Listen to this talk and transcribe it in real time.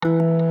Hey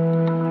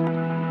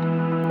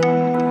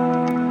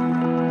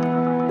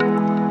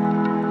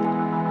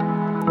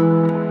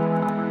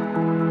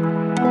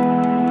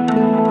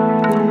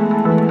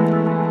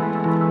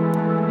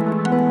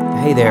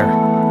there,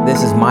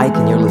 this is Mike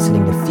and you're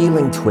listening to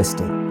Feeling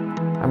Twisted.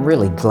 I'm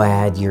really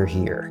glad you're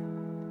here.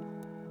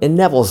 In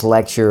Neville's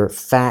lecture,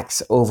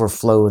 Facts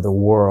Overflow the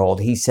World,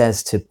 he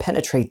says to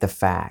penetrate the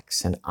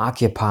facts and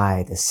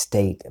occupy the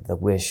state of the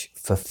wish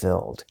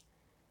fulfilled.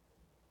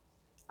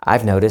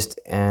 I've noticed,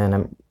 and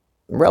I'm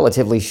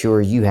relatively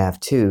sure you have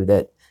too,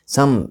 that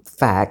some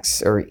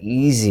facts are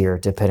easier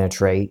to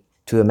penetrate,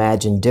 to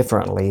imagine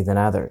differently than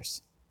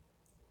others.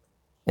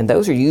 And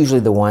those are usually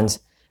the ones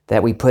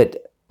that we put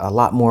a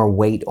lot more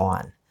weight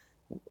on.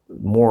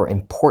 More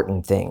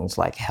important things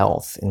like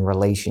health and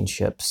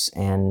relationships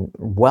and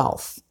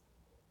wealth.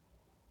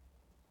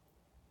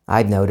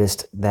 I've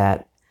noticed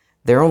that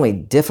they're only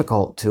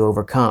difficult to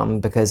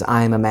overcome because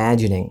I'm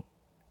imagining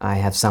I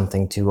have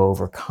something to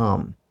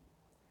overcome.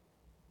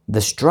 The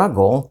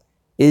struggle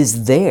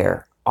is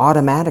there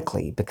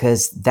automatically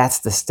because that's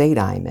the state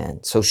I'm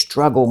in. So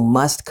struggle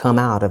must come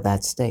out of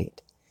that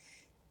state.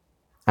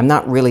 I'm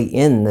not really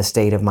in the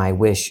state of my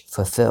wish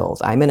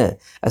fulfilled. I'm in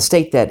a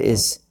state that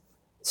is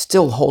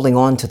still holding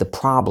on to the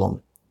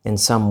problem in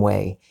some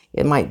way.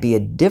 It might be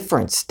a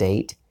different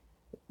state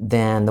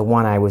than the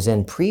one I was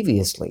in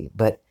previously,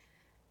 but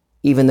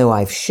even though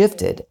I've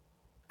shifted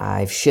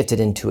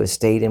into a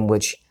state in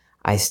which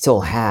I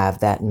still have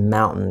that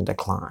mountain to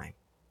climb.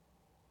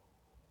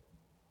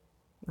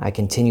 I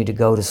continue to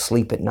go to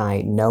sleep at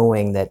night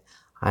knowing that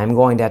I'm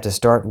going to have to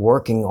start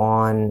working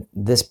on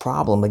this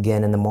problem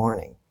again in the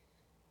morning.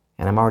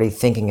 And I'm already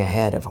thinking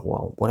ahead of,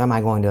 well, what am I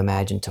going to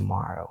imagine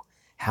tomorrow?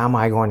 How am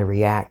I going to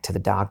react to the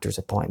doctor's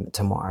appointment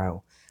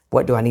tomorrow?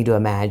 What do I need to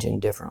imagine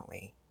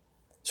differently?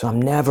 So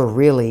I'm never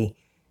really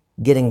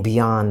getting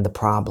beyond the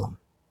problem.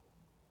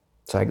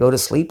 So I go to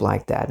sleep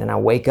like that and I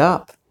wake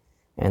up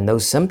and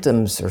those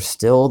symptoms are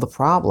still the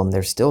problem.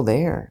 They're still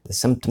there. The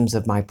symptoms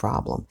of my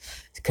problem,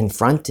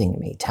 confronting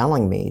me,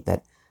 telling me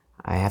that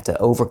I have to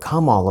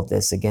overcome all of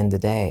this again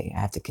today. I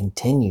have to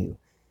continue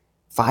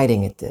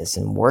fighting at this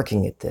and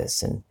working at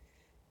this, and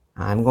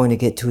I'm going to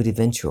get to it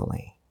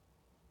eventually.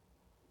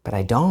 But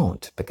I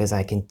don't, because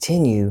I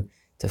continue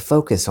to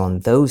focus on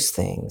those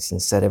things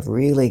instead of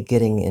really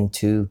getting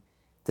into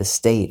the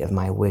state of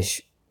my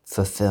wish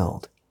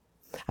fulfilled.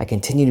 I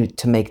continue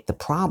to make the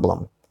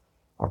problem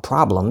or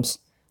problems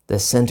the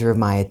center of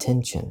my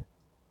attention.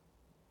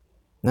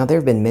 Now, there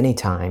have been many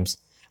times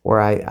where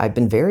I've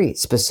been very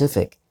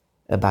specific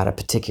about a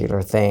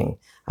particular thing.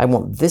 I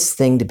want this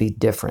thing to be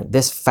different,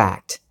 this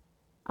fact.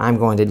 I'm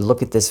going to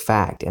look at this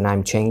fact and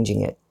I'm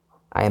changing it.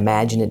 I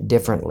imagine it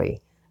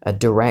differently, a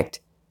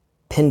direct,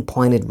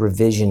 pinpointed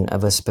revision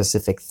of a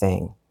specific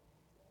thing.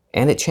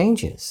 And it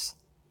changes.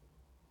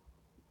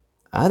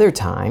 Other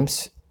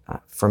times,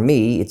 for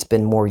me, it's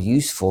been more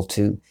useful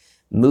to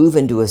move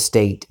into a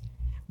state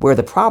where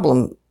the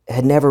problem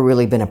had never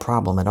really been a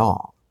problem at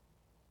all.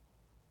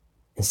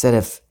 Instead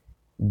of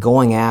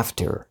going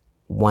after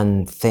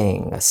one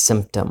thing, a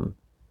symptom,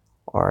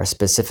 or a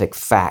specific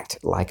fact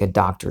like a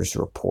doctor's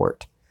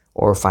report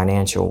or a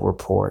financial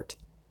report,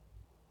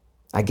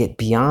 I get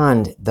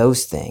beyond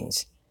those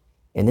things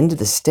and into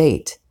the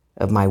state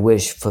of my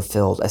wish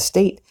fulfilled, a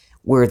state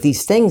where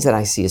these things that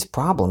I see as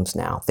problems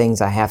now, things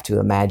I have to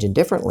imagine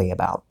differently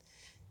about,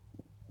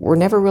 were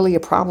never really a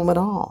problem at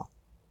all.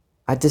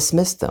 I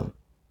dismiss them.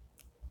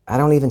 I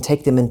don't even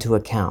take them into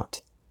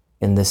account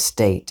in the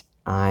state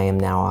I am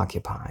now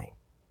occupying.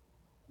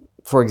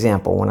 For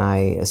example, when I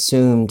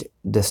assumed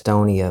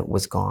dystonia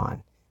was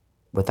gone,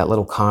 with that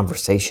little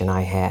conversation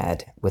I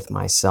had with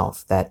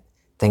myself that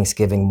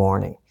Thanksgiving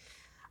morning,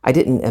 I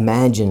didn't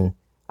imagine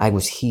I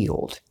was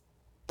healed.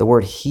 The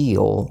word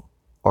heal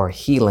or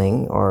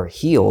healing or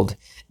healed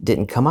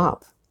didn't come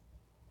up.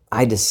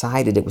 I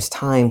decided it was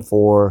time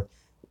for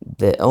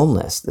the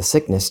illness, the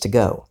sickness to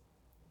go.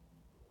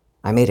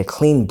 I made a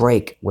clean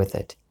break with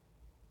it.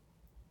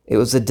 It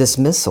was a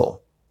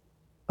dismissal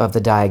of the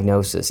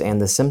diagnosis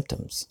and the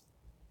symptoms.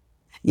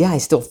 Yeah, I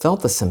still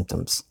felt the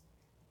symptoms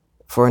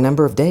for a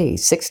number of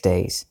days, 6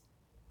 days.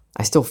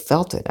 I still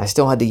felt it. I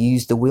still had to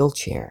use the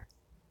wheelchair.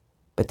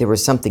 But there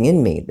was something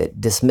in me that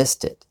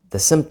dismissed it. The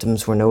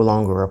symptoms were no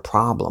longer a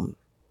problem.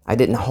 I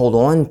didn't hold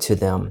on to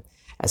them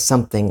as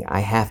something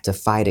I have to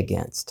fight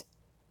against.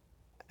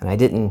 And I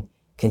didn't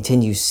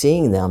continue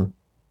seeing them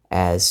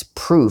as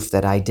proof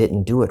that I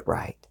didn't do it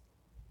right.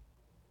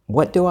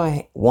 What do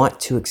I want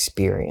to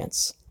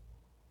experience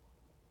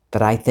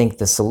that I think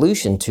the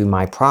solution to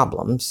my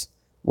problems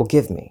will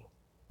give me?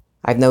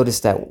 I've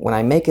noticed that when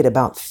I make it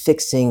about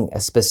fixing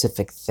a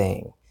specific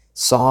thing,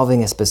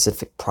 solving a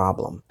specific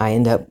problem, I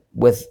end up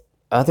with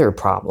other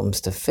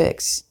problems to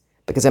fix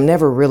because I'm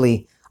never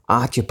really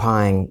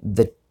occupying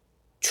the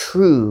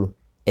true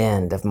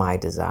end of my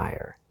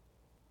desire.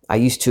 I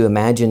used to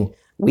imagine,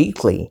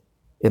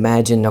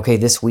 okay,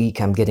 this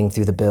week I'm getting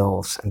through the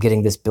bills. I'm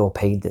getting this bill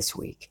paid this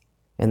week.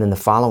 And then the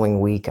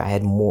following week I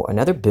had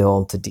another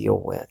bill to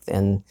deal with,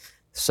 and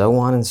so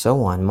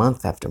on,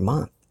 month after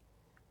month.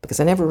 because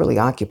I never really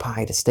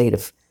occupied a state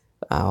of,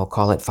 I'll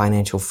call it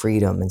financial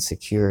freedom and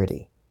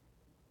security.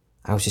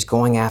 I was just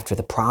going after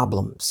the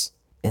problems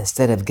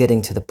instead of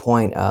getting to the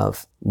point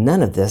of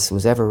none of this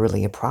was ever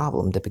really a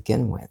problem to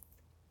begin with.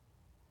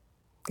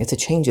 It's a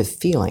change of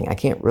feeling. I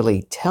can't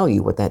really tell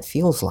you what that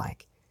feels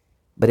like,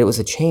 but it was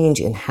a change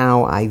in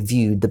how I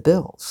viewed the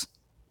bills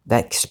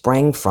that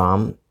sprang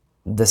from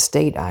the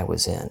state I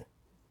was in.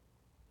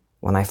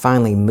 When I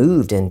finally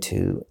moved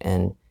into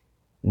and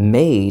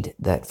made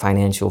that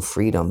financial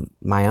freedom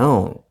my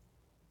own,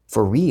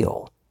 for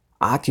real,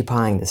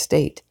 occupying the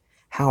state,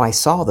 how I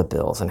saw the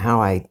bills and how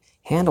I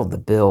handled the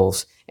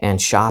bills and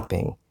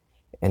shopping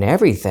and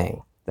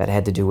everything that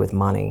had to do with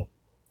money,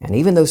 and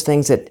even those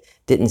things that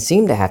didn't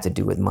seem to have to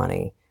do with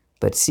money,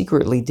 but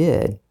secretly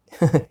did,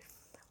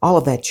 all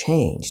of that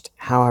changed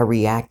how I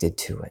reacted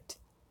to it.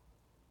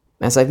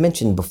 As I've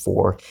mentioned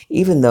before,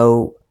 even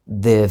though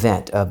the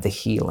event of the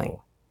healing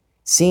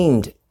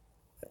seemed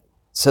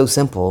so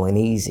simple and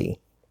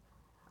easy,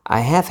 I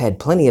have had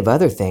plenty of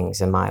other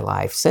things in my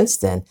life since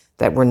then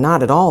that were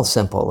not at all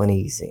simple and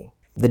easy.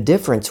 The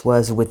difference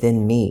was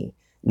within me,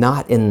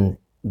 not in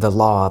the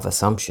law of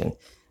assumption.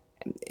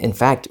 In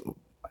fact,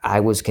 I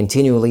was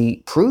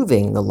continually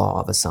proving the law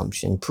of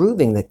assumption,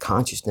 proving that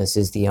consciousness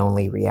is the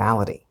only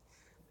reality.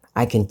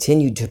 I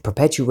continued to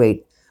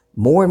perpetuate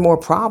more and more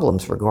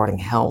problems regarding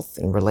health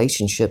and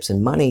relationships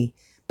and money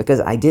because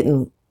I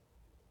didn't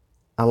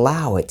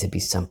allow it to be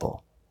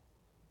simple.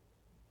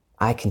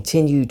 I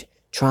continued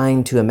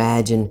trying to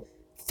imagine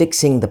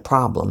fixing the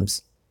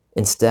problems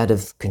instead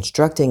of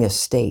constructing a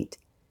state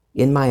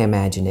in my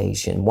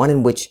imagination, one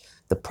in which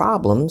the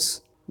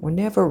problems were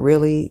never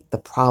really the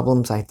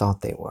problems I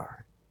thought they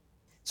were.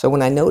 So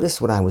when I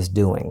noticed what I was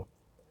doing,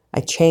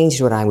 I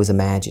changed what I was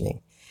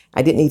imagining.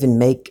 I didn't even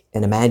make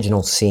an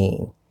imaginal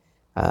scene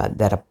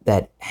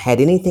that had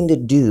anything to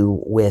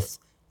do with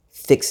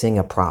fixing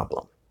a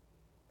problem.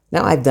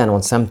 Now, I've done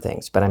on some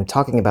things, but I'm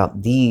talking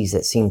about these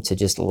that seem to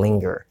just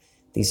linger,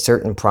 these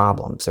certain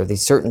problems or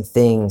these certain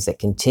things that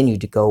continue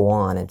to go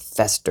on and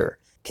fester,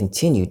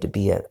 continue to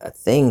be a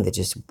thing that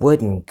just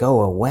wouldn't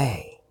go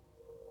away.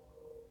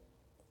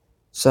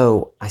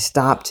 So I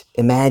stopped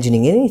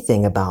imagining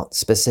anything about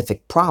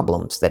specific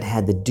problems that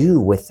had to do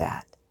with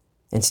that.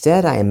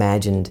 Instead, I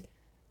imagined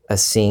a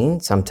scene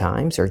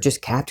sometimes, or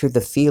just captured the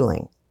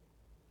feeling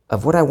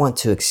of what I want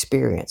to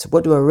experience.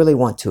 What do I really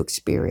want to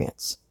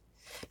experience?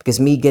 Because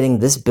me getting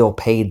this bill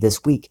paid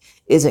this week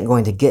isn't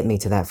going to get me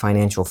to that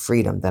financial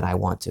freedom that I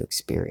want to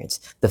experience,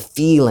 the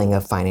feeling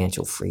of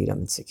financial freedom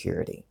and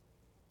security.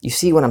 You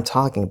see what I'm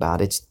talking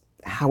about? It's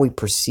how we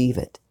perceive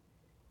it,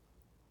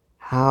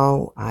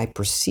 how I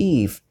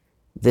perceive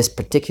this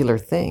particular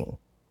thing.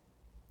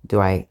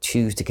 Do I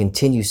choose to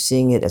continue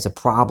seeing it as a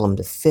problem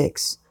to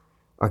fix,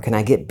 or can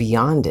I get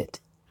beyond it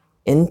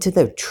into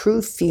the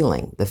true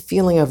feeling, the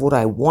feeling of what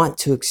I want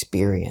to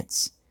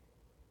experience,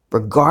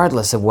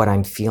 regardless of what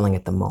I'm feeling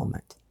at the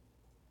moment?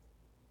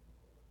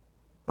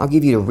 I'll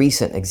give you a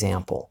recent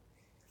example.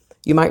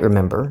 You might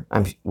remember,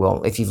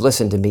 if you've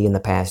listened to me in the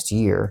past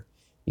year,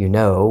 you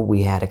know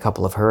we had a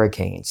couple of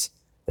hurricanes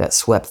that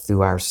swept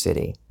through our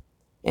city,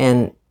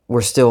 and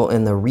we're still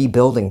in the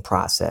rebuilding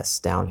process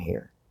down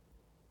here.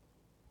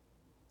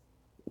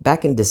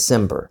 Back in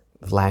December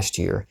of last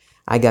year,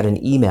 I got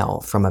an email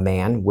from a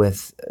man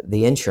with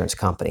the insurance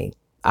company,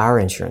 our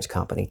insurance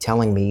company,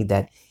 telling me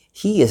that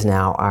he is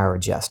now our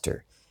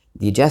adjuster.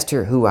 The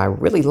adjuster who I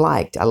really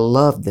liked. I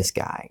loved this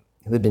guy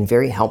who had been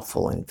very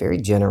helpful and very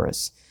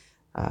generous.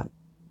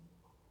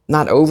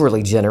 Not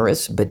overly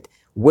generous, but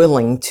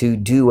willing to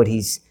do what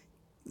he's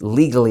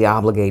legally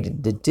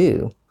obligated to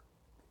do,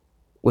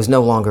 was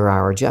no longer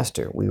our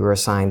adjuster. We were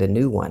assigned a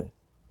new one.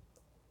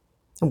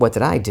 And what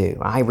did I do?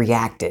 I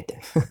reacted.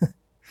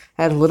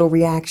 I had a little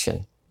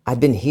reaction. I'd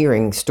been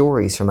hearing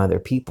stories from other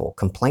people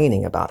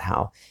complaining about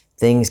how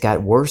things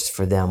got worse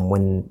for them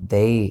when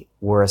they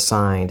were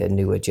assigned a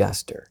new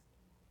adjuster.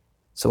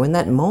 So in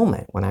that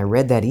moment, when I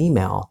read that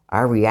email,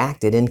 I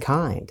reacted in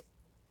kind.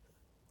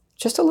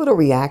 Just a little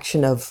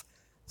reaction of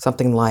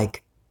something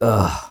like,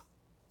 ugh,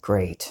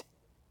 great.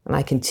 And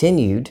I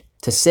continued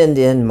to send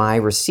in my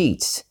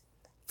receipts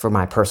for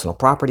my personal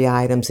property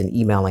items and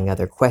emailing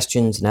other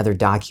questions and other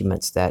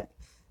documents that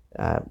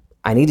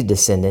I needed to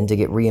send in to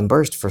get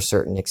reimbursed for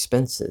certain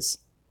expenses.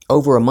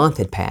 Over a month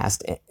had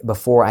passed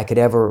before I could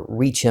ever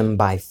reach him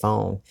by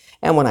phone.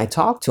 And when I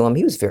talked to him,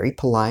 he was very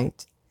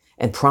polite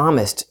and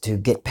promised to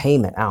get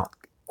payment out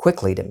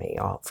quickly to me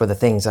for the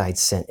things I'd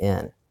sent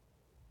in.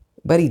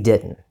 But he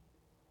didn't.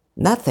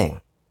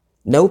 Nothing.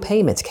 No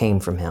payments came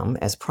from him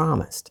as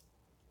promised.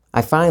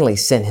 I finally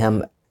sent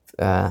him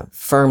a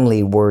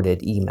firmly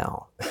worded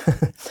email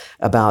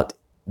about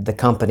the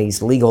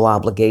company's legal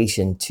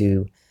obligation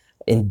to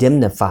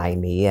indemnify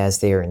me as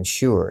their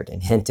insured,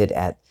 and hinted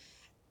at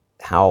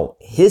how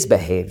his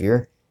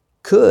behavior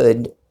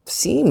could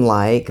seem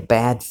like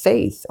bad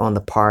faith on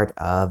the part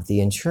of the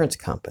insurance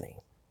company.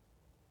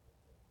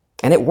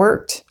 And it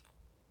worked.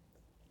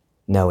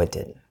 No, it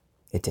didn't.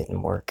 It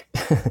didn't work.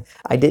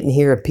 I didn't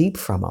hear a peep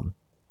from him.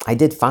 I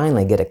did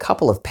finally get a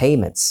couple of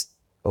payments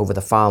over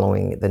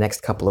the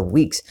next couple of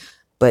weeks,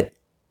 but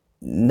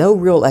no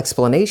real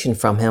explanation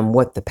from him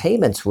what the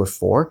payments were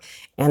for,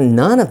 and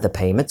none of the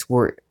payments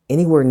were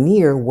anywhere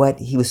near what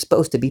he was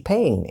supposed to be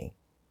paying me.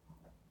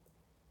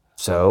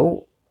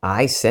 So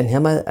I sent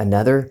him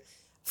another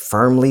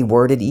firmly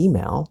worded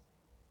email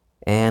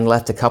and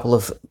left a couple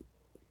of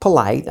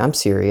polite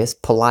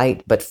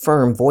but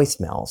firm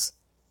voicemails.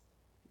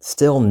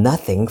 Still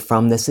nothing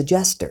from this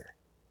adjuster.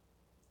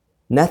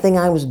 Nothing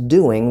I was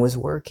doing was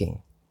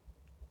working.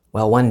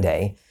 Well, one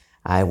day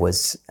I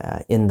was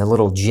in the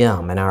little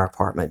gym in our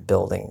apartment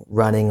building,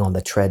 running on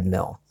the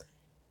treadmill.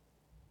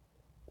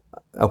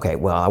 Okay,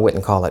 well, I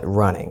wouldn't call it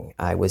running.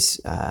 I was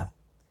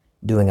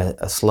doing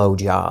a slow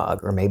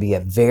jog or maybe a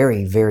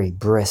very, very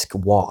brisk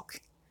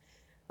walk.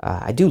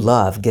 I do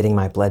love getting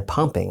my blood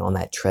pumping on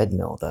that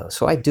treadmill, though,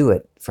 so I do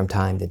it from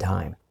time to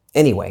time.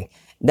 Anyway,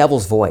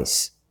 Neville's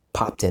voice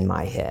popped in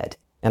my head,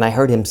 and I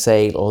heard him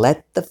say,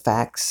 "Let the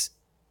facts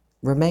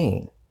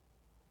remain."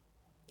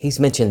 He's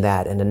mentioned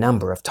that in a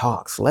number of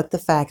talks. Let the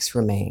facts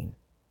remain.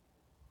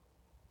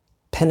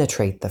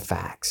 Penetrate the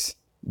facts.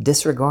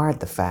 Disregard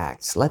the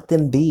facts. Let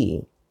them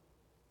be.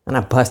 And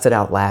I busted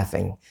out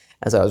laughing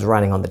as I was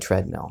running on the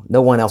treadmill.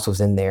 No one else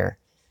was in there.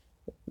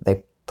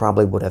 They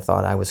probably would have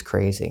thought I was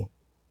crazy.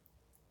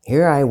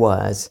 Here I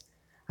was.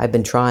 I've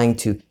been trying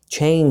to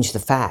change the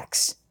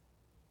facts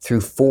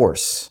through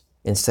force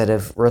instead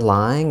of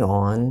relying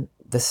on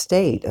the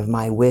state of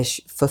my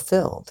wish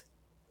fulfilled.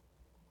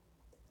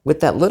 With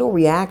that little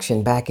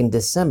reaction back in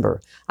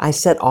December, I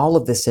set all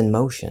of this in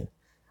motion.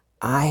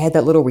 I had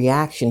that little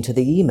reaction to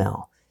the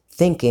email,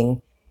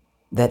 thinking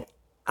that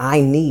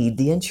I need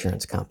the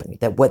insurance company,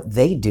 that what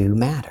they do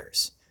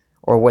matters,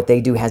 or what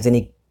they do has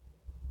any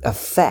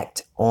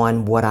effect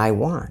on what I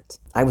want.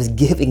 I was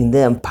giving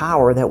them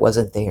power that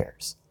wasn't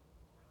theirs.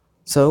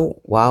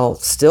 So while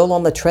still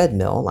on the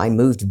treadmill, I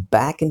moved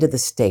back into the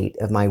state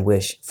of my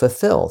wish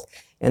fulfilled.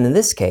 And in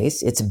this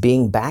case, it's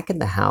being back in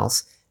the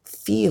house,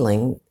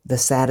 feeling the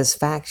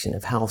satisfaction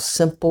of how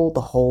simple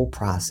the whole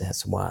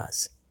process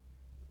was.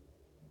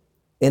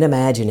 In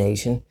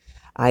imagination,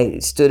 I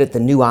stood at the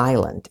new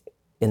island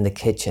in the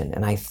kitchen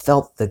and I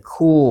felt the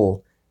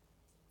cool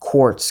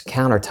quartz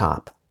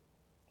countertop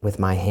with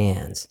my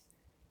hands.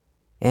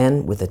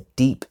 And with a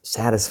deep,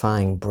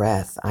 satisfying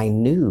breath, I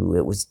knew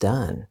it was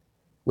done,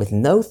 with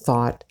no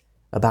thought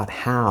about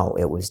how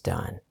it was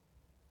done.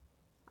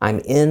 I'm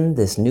in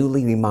this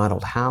newly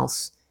remodeled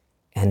house,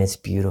 and it's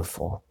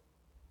beautiful.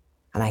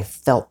 And I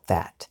felt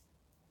that.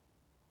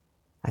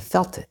 I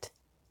felt it,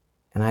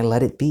 and I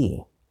let it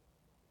be.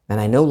 And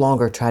I no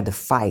longer tried to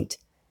fight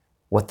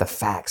what the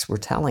facts were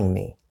telling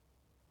me.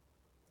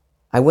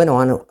 I went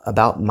on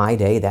about my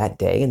day that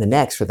day and the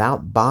next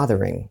without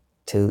bothering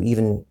to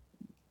even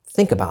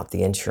think about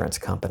the insurance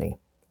company.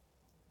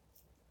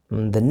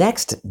 The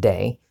next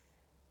day,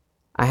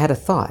 I had a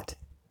thought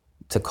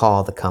to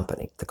call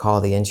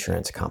the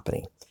insurance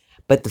company.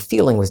 But the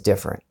feeling was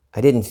different.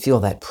 I didn't feel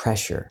that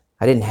pressure.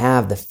 I didn't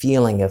have the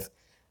feeling of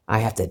I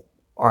have to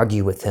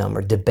argue with them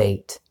or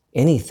debate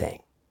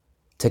anything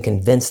to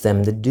convince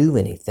them to do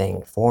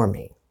anything for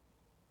me.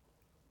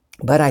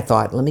 But I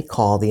thought, let me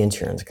call the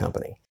insurance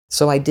company.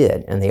 So I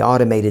did, and the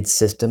automated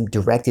system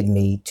directed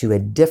me to a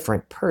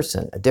different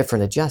person, a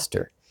different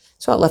adjuster.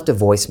 So I left a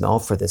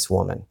voicemail for this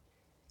woman.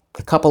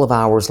 A couple of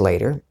hours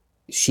later,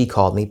 she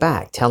called me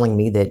back, telling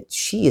me that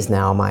she is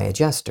now my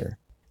adjuster.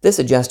 This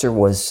adjuster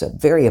was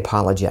very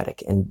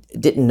apologetic and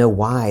didn't know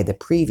why the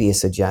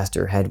previous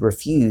adjuster had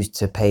refused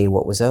to pay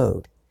what was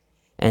owed.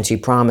 And she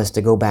promised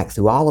to go back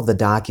through all of the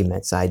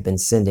documents I'd been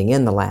sending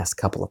in the last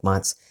couple of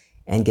months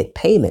and get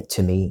payment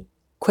to me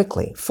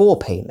quickly, full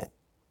payment.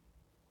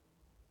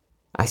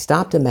 I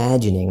stopped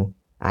imagining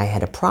I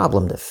had a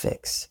problem to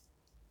fix.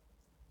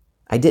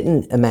 I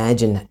didn't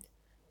imagine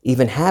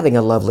even having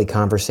a lovely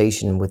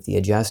conversation with the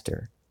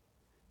adjuster.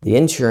 The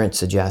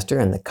insurance adjuster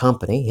and the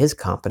company, his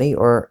company,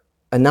 are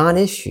a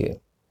non-issue.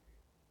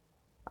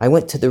 I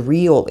went to the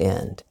real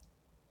end.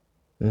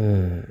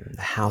 The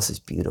house is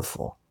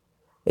beautiful.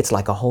 It's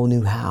like a whole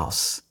new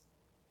house.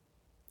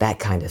 That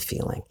kind of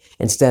feeling.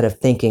 Instead of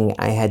thinking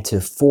I had to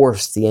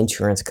force the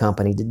insurance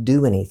company to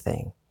do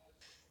anything.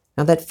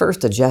 Now, that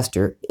first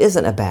adjuster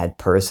isn't a bad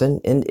person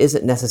and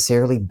isn't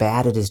necessarily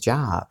bad at his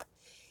job.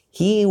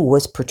 He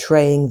was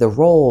portraying the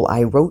role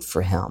I wrote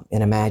for him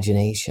in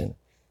imagination.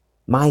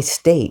 My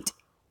state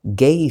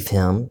gave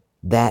him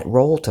that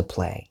role to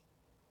play.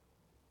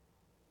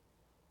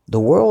 The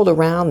world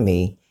around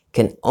me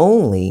can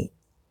only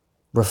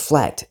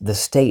reflect the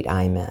state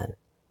I'm in.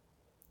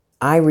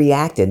 I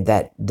reacted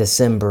that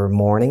December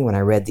morning when I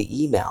read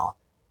the email,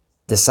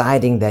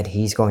 deciding that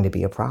he's going to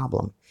be a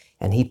problem.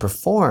 And he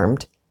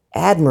performed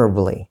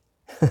admirably.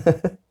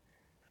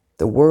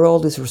 The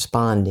world is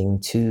responding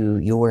to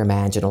your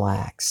imaginal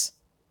acts.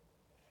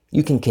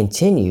 You can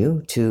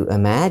continue to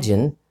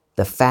imagine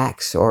the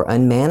facts are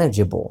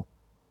unmanageable,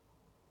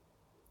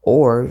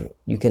 or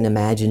you can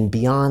imagine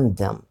beyond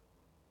them.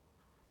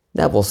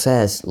 Neville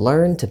says,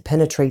 learn to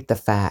penetrate the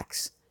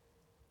facts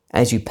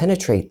As you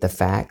penetrate the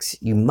facts,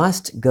 you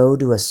must go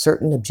to a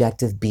certain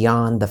objective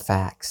beyond the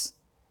facts.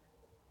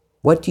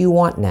 What do you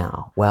want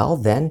now? Well,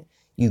 then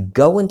you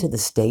go into the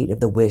state of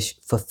the wish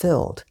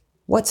fulfilled.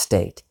 What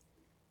state?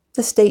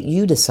 The state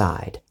you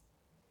decide.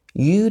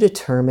 You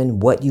determine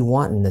what you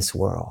want in this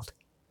world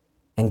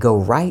and go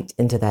right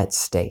into that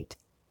state.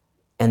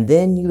 And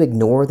then you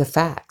ignore the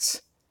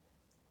facts.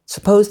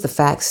 Suppose the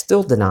facts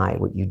still deny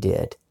what you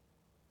did.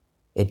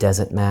 It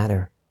doesn't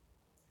matter.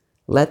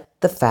 Let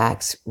the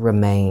facts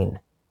remain.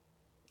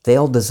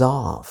 They'll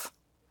dissolve.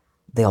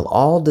 They'll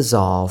all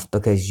dissolve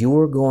because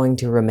you're going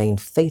to remain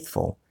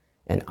faithful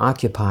and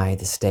occupy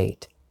the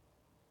state.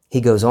 He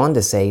goes on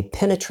to say,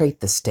 penetrate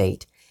the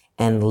state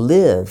and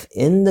live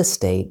in the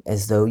state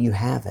as though you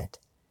have it,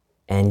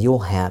 and you'll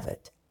have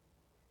it.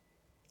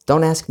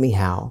 Don't ask me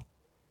how.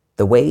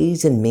 The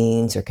ways and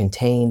means are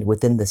contained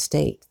within the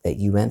state that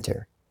you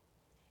enter.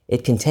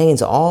 It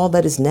contains all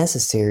that is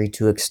necessary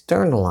to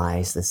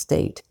externalize the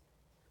state.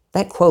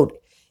 That quote,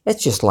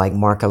 it's just like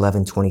Mark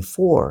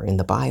 11:24 in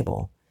the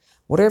Bible.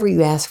 Whatever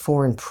you ask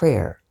for in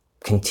prayer,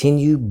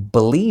 continue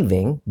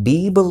believing,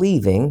 be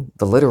believing,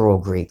 the literal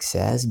Greek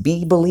says,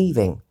 be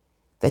believing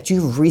that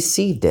you've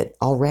received it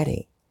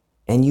already,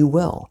 and you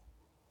will.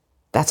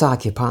 That's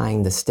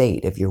occupying the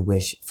state of your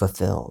wish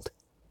fulfilled.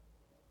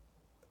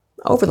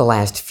 Over the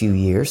last few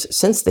years,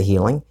 since the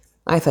healing,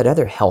 I've had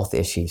other health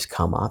issues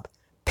come up,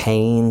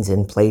 pains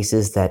in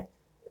places that,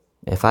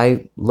 if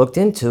I looked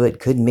into it,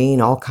 could mean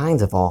all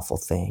kinds of awful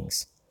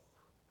things.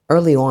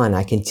 Early on,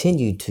 I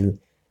continued to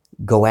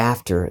go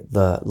after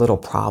the little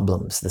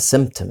problems, the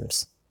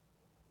symptoms,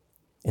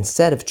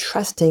 instead of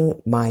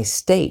trusting my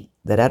state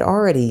that I'd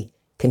already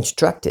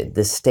constructed,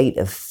 this state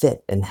of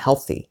fit and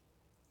healthy.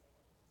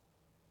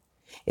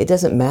 It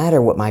doesn't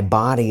matter what my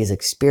body is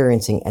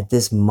experiencing at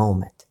this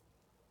moment.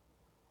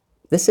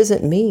 This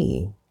isn't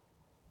me.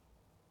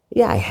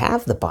 Yeah, I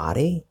have the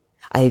body.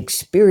 I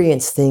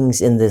experience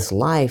things in this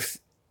life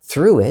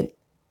through it,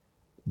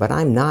 but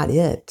I'm not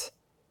it.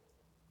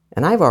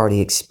 And I've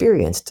already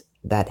experienced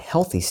that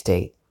healthy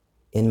state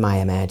in my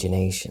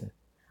imagination.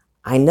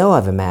 I know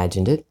I've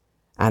imagined it,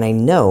 and I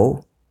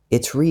know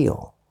it's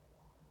real.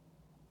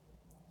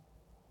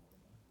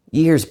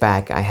 Years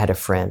back, I had a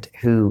friend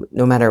who,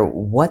 no matter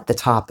what the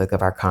topic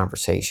of our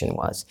conversation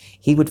was,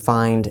 he would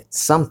find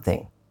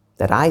something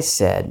that I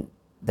said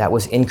that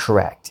was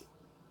incorrect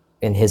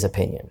in his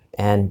opinion,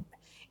 and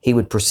he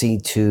would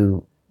proceed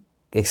to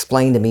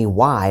explain to me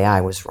why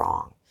I was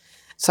wrong.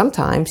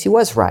 Sometimes he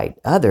was right.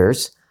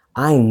 Others,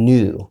 I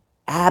knew,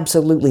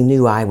 absolutely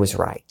knew I was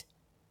right.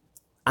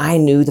 I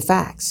knew the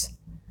facts,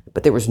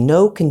 but there was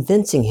no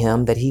convincing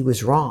him that he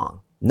was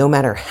wrong. No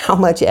matter how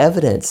much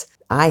evidence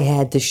I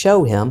had to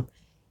show him,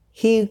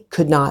 he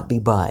could not be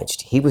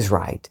budged. He was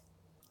right.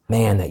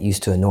 Man, that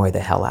used to annoy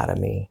the hell out of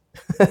me.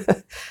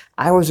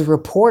 I was a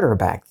reporter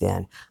back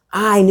then.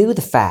 I knew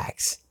the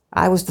facts.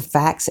 I was the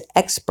facts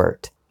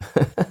expert.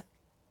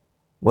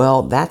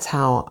 Well, that's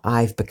how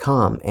I've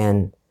become,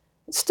 and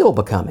still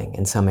becoming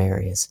in some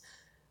areas.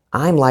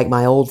 I'm like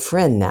my old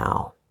friend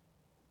now.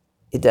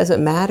 It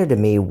doesn't matter to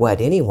me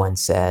what anyone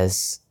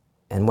says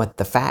and what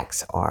the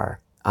facts are.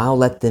 I'll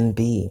let them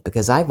be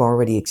because I've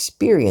already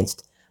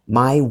experienced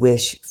my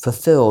wish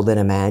fulfilled in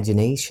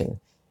imagination,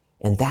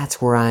 and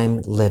that's where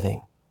I'm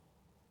living.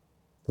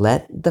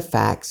 Let the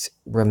facts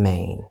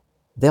remain.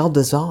 They'll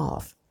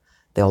dissolve.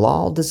 They'll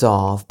all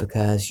dissolve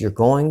because you're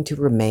going to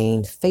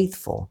remain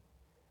faithful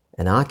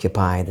and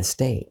occupy the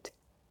state.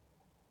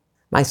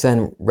 My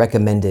son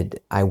recommended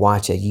I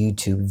watch a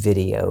YouTube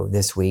video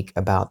this week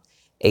about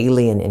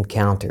alien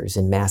encounters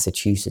in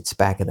Massachusetts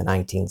back in the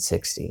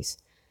 1960s.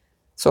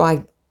 So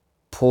I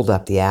pulled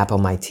up the app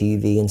on my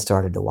TV and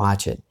started to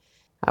watch it.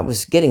 I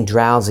was getting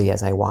drowsy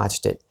as I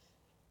watched it,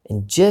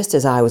 and just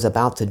as I was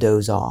about to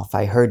doze off,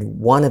 I heard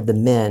one of the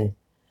men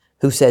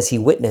who says he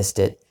witnessed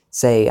it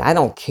say, "I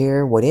don't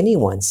care what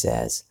anyone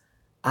says.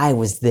 I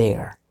was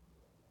there.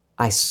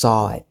 I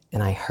saw it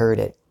and I heard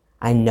it.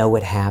 I know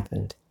it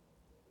happened."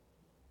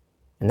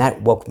 And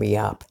that woke me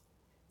up.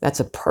 That's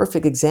a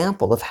perfect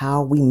example of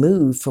how we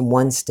move from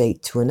one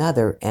state to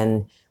another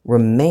and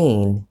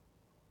remain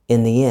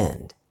in the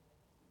end.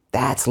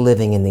 That's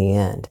living in the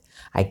end.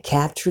 I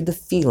captured the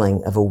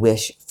feeling of a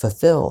wish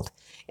fulfilled.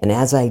 And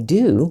as I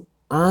do,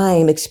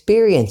 I'm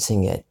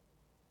experiencing it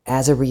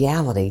as a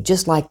reality,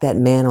 just like that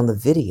man on the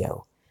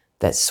video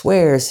that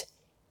swears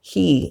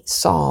he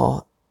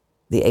saw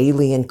the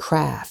alien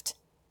craft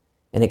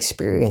and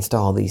experienced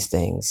all these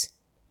things.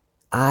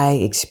 I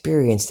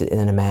experienced it in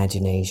an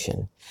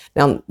imagination.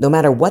 Now, no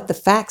matter what the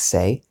facts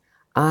say,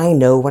 I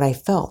know what I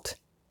felt,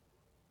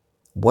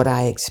 what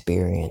I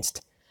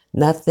experienced.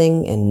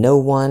 Nothing and no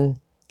one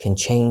can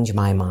change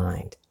my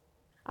mind.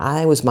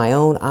 I was my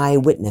own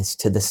eyewitness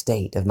to the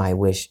state of my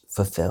wish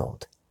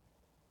fulfilled.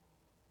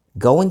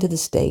 Go into the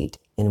state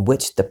in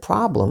which the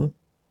problem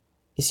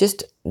is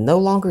just no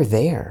longer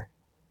there.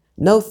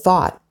 No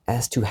thought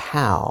as to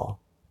how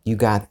you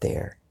got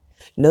there.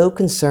 No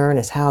concern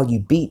as how you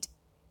beat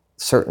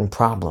certain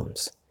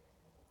problems.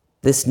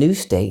 This new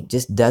state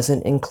just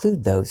doesn't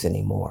include those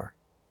anymore.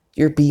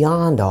 You're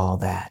beyond all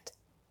that.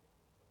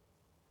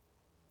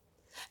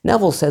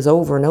 Neville says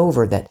over and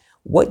over that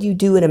what you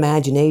do in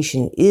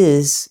imagination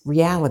is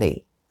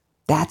reality.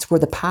 That's where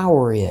the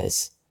power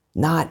is,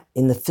 not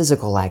in the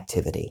physical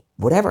activity.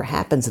 Whatever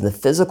happens in the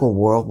physical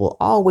world will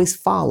always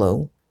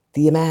follow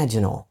the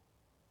imaginal.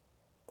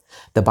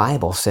 The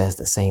Bible says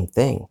the same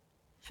thing.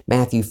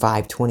 Matthew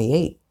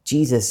 5:28,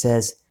 Jesus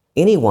says,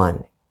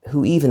 anyone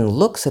who even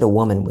looks at a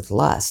woman with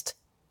lust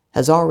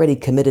has already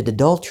committed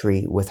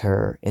adultery with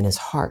her in his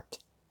heart.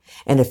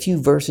 And a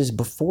few verses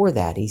before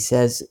that, he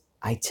says,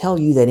 I tell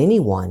you that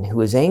anyone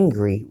who is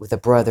angry with a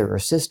brother or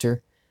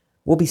sister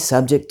will be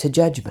subject to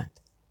judgment.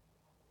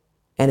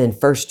 And in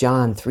 1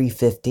 John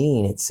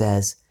 3:15, it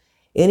says,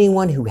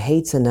 anyone who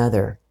hates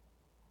another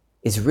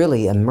is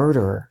really a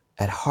murderer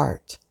at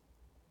heart.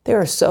 There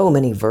are so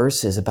many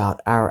verses about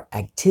our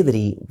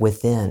activity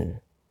within,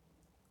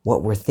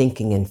 what we're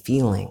thinking and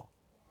feeling.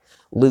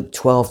 Luke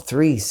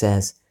 12:3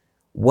 says,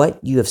 what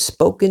you have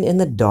spoken in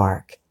the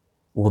dark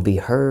will be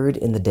heard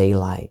in the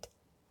daylight,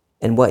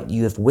 and what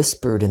you have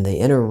whispered in the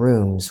inner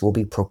rooms will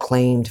be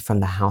proclaimed from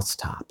the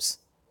housetops.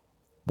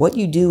 What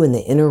you do in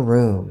the inner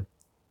room,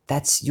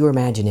 that's your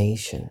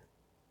imagination,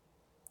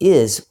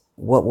 is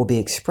what will be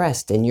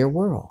expressed in your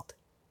world.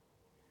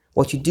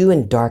 What you do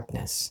in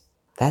darkness,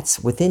 that's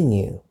within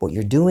you. What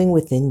you're doing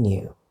within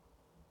you,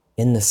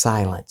 in the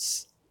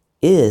silence,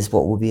 is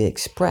what will be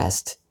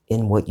expressed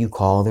in what you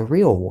call the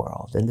real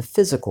world, in the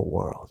physical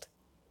world.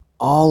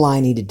 All I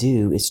need to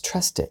do is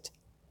trust it.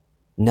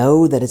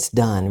 Know that it's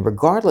done,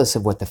 regardless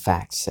of what the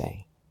facts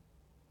say.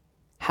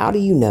 How do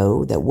you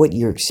know that what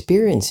you're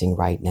experiencing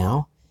right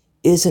now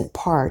isn't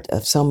part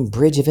of some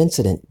bridge of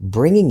incident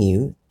bringing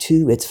you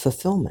to its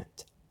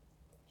fulfillment?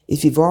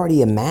 If you've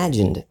already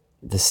imagined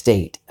the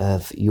state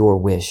of your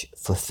wish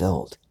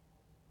fulfilled,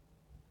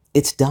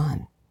 it's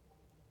done.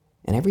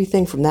 And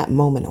everything from that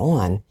moment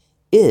on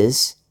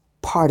is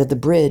part of the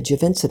bridge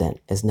of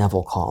incident, as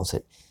Neville calls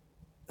it,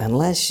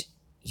 unless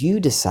you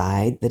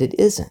decide that it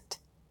isn't.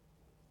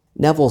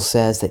 Neville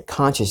says that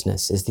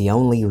consciousness is the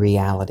only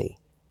reality.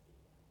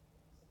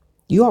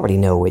 You already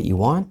know what you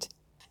want.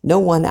 No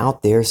one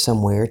out there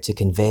somewhere to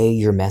convey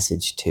your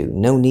message to.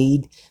 No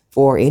need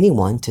for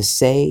anyone to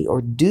say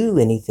or do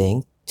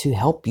anything to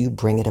help you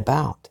bring it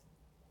about.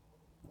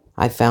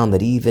 I found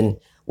that even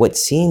what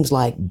seems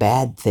like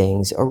bad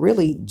things are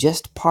really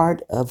just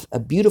part of a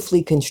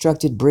beautifully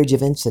constructed bridge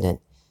of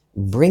incident,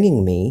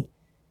 bringing me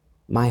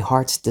my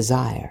heart's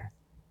desire.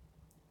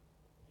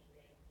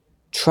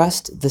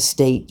 Trust the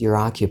state you're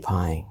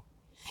occupying.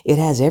 It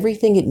has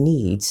everything it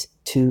needs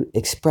to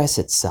express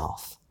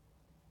itself.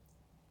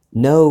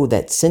 Know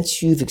that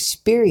since you've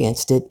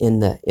experienced it in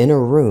the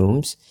inner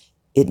rooms,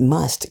 it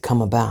must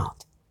come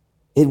about.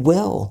 It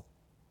will.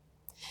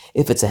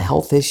 If it's a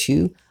health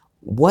issue,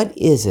 what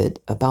is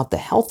it about the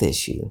health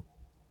issue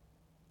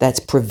that's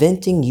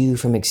preventing you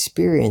from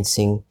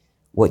experiencing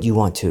what you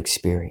want to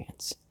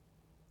experience?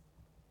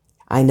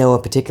 I know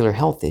a particular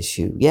health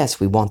issue. Yes,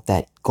 we want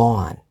that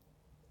gone.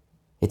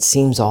 It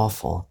seems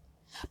awful.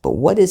 But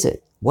what is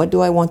it? What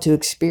do I want to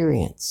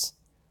experience?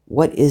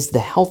 What is the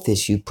health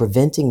issue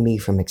preventing me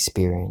from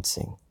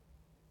experiencing?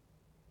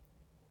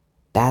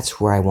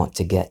 That's where I want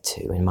to get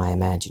to in my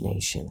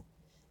imagination.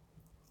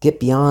 Get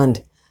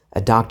beyond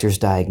a doctor's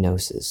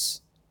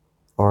diagnosis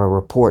or a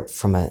report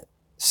from a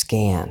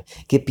scan.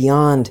 Get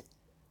beyond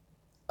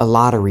a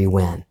lottery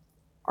win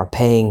or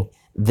paying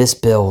this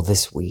bill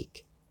this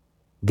week,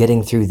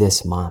 getting through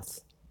this month.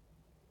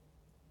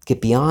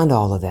 Get beyond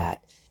all of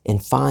that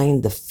and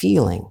find the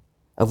feeling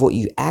of what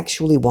you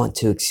actually want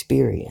to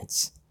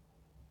experience.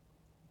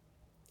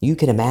 You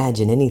can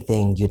imagine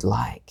anything you'd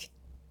like.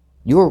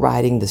 You're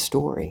writing the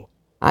story.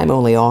 I'm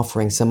only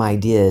offering some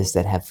ideas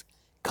that have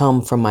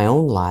come from my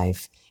own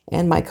life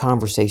and my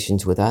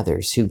conversations with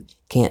others who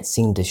can't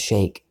seem to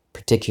shake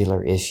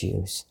particular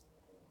issues.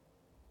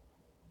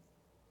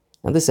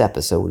 Now, this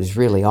episode is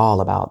really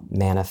all about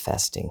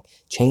manifesting,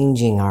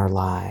 changing our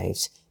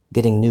lives,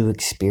 getting new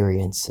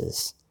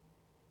experiences.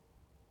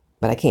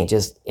 But I can't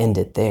just end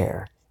it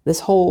there.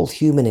 This whole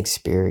human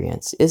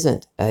experience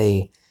isn't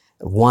a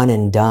one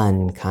and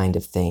done kind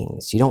of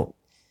things.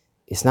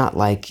 It's not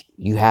like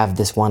you have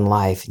this one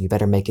life and you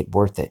better make it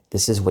worth it.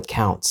 This is what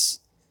counts,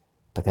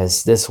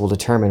 because this will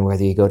determine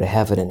whether you go to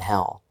heaven and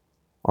hell,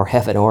 or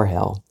heaven or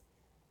hell.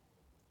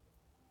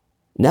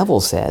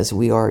 Neville says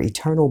we are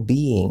eternal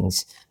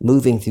beings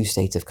moving through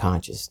states of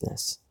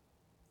consciousness.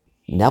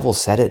 Neville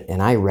said it,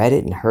 and I read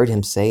it and heard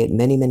him say it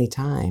many, many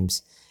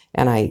times.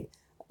 And I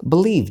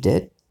believed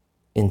it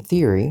in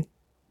theory.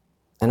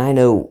 And I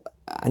know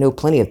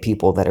plenty of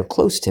people that are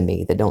close to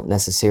me that don't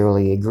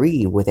necessarily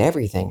agree with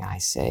everything I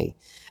say,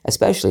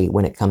 especially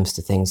when it comes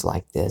to things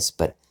like this.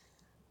 But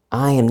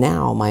I am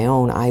now my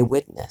own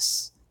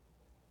eyewitness.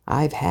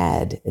 I've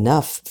had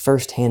enough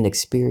firsthand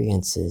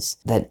experiences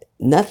that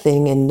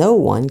nothing and no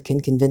one can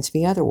convince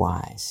me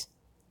otherwise.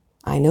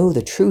 I know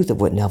the truth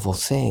of what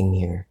Neville's saying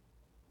here.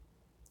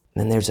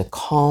 And there's a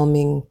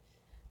calming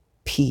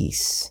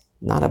peace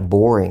not a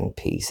boring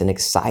peace, an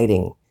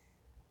exciting,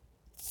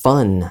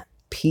 fun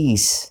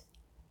peace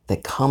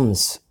that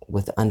comes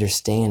with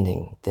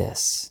understanding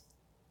this.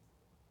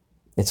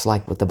 It's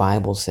like what the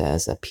Bible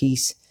says, a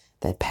peace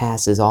that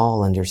passes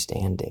all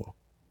understanding.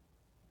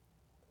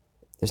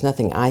 There's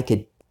nothing I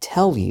could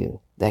tell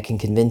you that can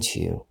convince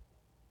you.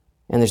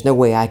 And there's no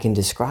way I can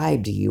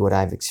describe to you what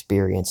I've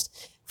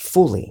experienced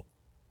fully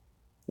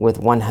with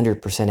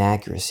 100%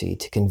 accuracy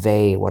to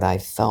convey what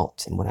I've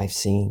felt and what I've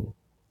seen.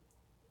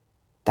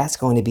 That's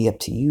going to be up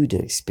to you to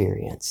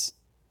experience.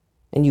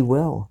 And you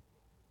will.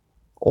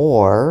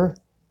 Or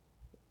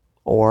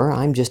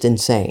I'm just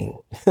insane.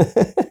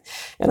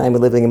 And I'm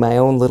living in my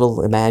own little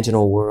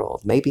imaginal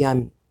world. Maybe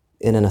I'm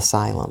in an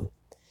asylum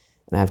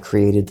and I've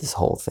created this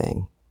whole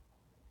thing.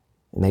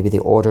 And maybe the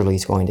orderly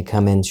is going to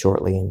come in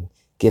shortly and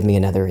give me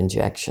another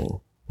injection.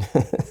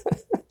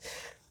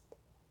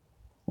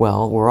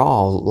 Well, we're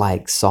all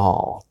like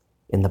Saul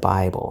in the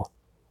Bible.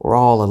 We're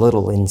all a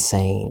little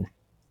insane.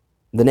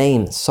 The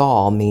name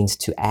Saul means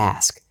to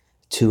ask,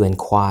 to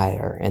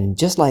inquire. And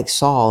just like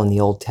Saul in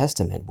the Old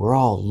Testament, we're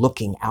all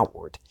looking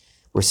outward.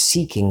 We're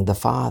seeking the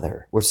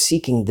Father. We're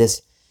seeking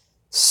this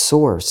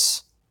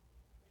source.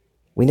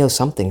 We know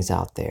something's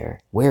out there.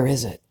 Where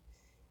is it?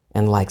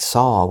 And like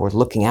Saul, we're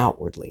looking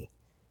outwardly,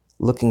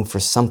 looking for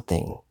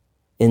something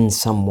in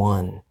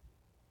someone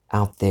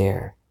out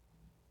there.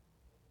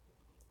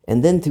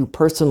 And then through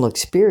personal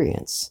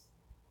experience,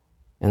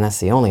 and that's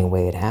the only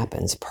way it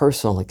happens,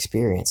 personal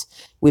experience,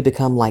 we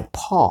become like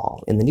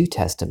Paul in the New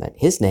Testament.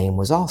 His name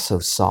was also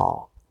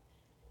Saul.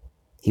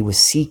 He was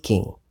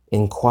seeking,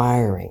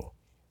 inquiring,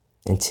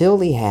 until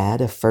he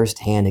had a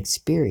first-hand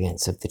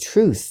experience of the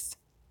truth.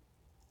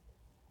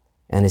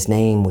 And his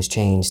name was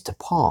changed to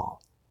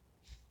Paul.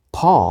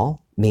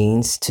 Paul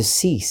means to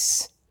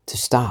cease, to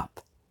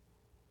stop.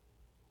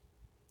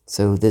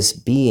 So this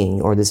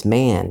being, or this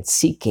man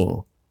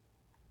seeking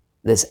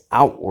this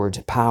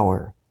outward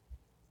power,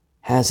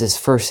 has his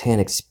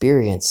first-hand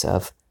experience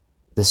of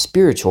the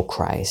spiritual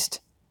Christ.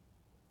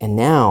 And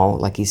now,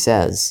 like he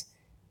says,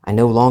 I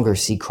no longer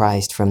see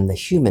Christ from the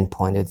human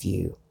point of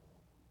view.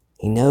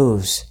 He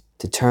knows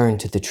to turn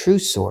to the true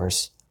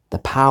source, the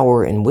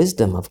power and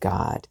wisdom of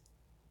God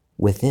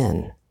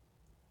within.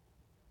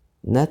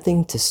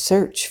 Nothing to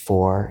search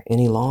for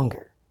any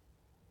longer.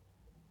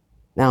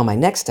 Now, my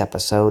next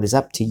episode is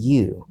up to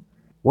you.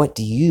 What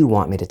do you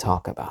want me to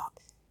talk about?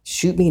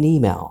 Shoot me an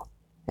email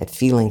at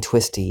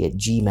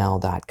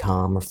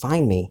feelingtwisty@gmail.com or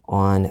find me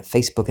on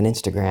Facebook and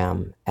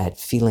Instagram at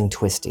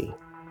feelingtwisty.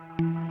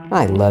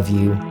 I love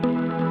you.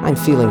 I'm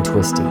feeling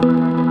twisty.